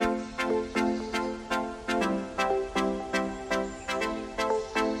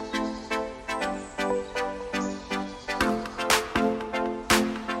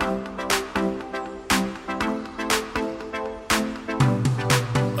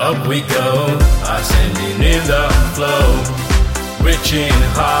Up we go, ascending in the flow, reaching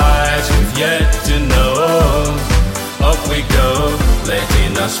heights we've yet to know. Up we go,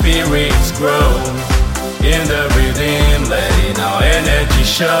 letting our spirits grow, in the rhythm, letting our energy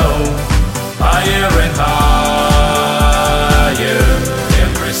show. Higher and higher,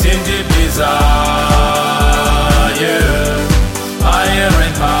 embracing deep desire. Higher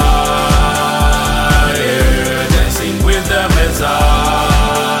and higher, dancing with the Messiah.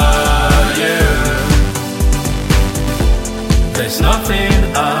 There's nothing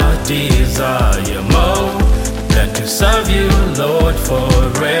I desire more than to serve you, Lord,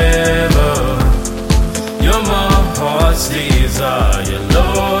 forever. You're my heart's desire,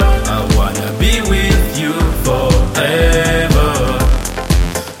 Lord. I wanna be with you forever.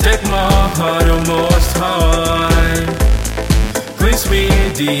 Take my heart, oh most high, cleanse me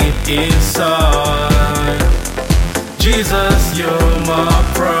deep inside. Jesus, you're my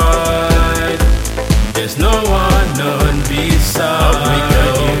pride. There's no one, none beside. Up we go,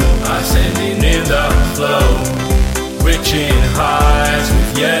 ascending in the flow, reaching heights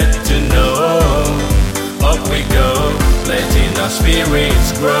we've yet to know. Up we go, letting our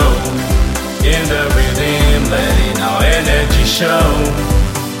spirits grow, in the rhythm, letting our energy show.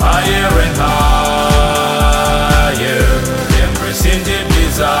 Higher and higher, embracing deep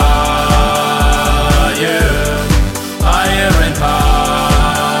desire. Higher and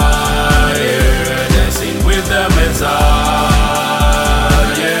higher, dancing with the Messiah.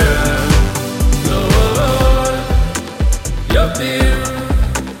 Lord, you're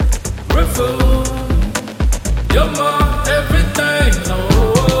beautiful. You're my everything,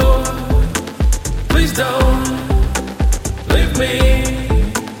 Lord. Please don't leave me,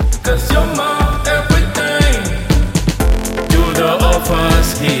 'cause you're my everything. To the orphans,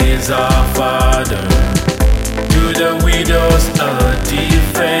 He's our Father. To the widows, a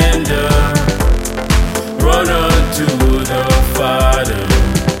defender. Run unto the Father.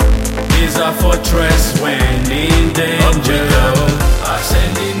 He's our fortress when in danger.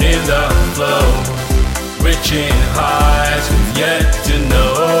 Ascending in the flow, reaching heights we've yet to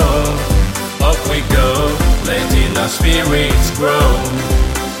know. Up we go, letting our spirits grow,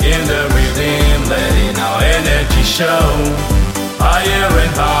 in the rhythm, letting our energy show. Higher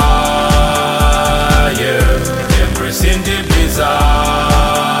and higher, embracing